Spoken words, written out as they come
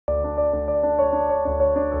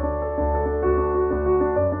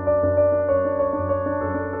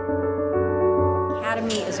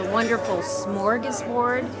Academy is a wonderful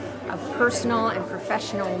smorgasbord of personal and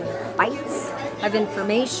professional bites of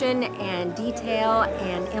information and detail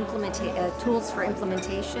and tools for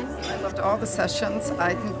implementation. I loved all the sessions.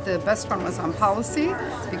 I think the best one was on policy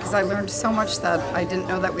because I learned so much that I didn't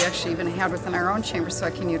know that we actually even had within our own chamber, so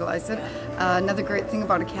I can utilize it. Another great thing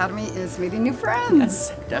about Academy is meeting new friends.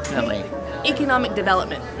 Yes, definitely. Economic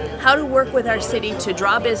development, how to work with our city to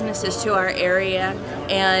draw businesses to our area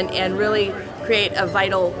and really create a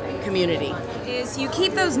vital community. Is you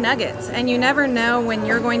keep those nuggets and you never know when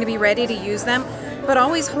you're going to be ready to use them, but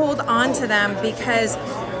always hold on to them, because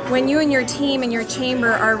when you and your team and your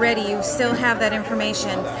chamber are ready, you still have that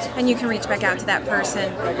information and you can reach back out to that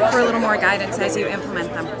person for a little more guidance as you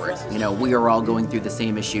implement them. You know, we are all going through the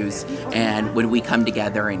same issues, and when we come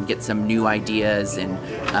together and get some new ideas and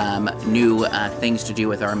new things to do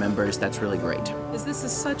with our members, that's really great. This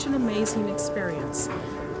is such an amazing experience.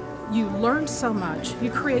 You learn so much, you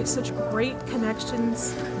create such great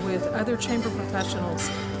connections with other chamber professionals,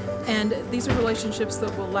 and these are relationships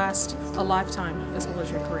that will last a lifetime as well as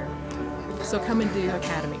your career. So come and do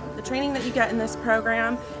Academy. The training that you get in this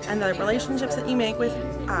program and the relationships that you make with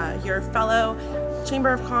your fellow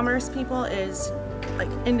Chamber of Commerce people is like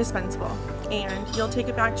indispensable, and you'll take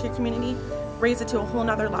it back to your community, raise it to a whole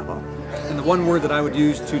nother level. And the one word that I would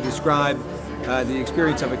use to describe the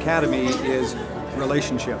experience of Academy is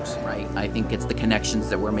relationships. Right. I think it's the connections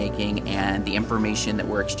that we're making and the information that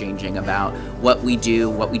we're exchanging about what we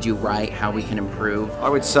do right, how we can improve. I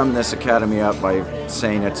would sum this Academy up by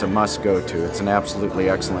saying it's a must-go-to. It's an absolutely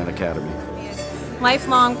excellent Academy.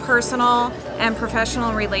 Lifelong personal and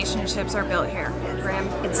professional relationships are built here.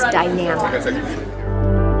 It's dynamic.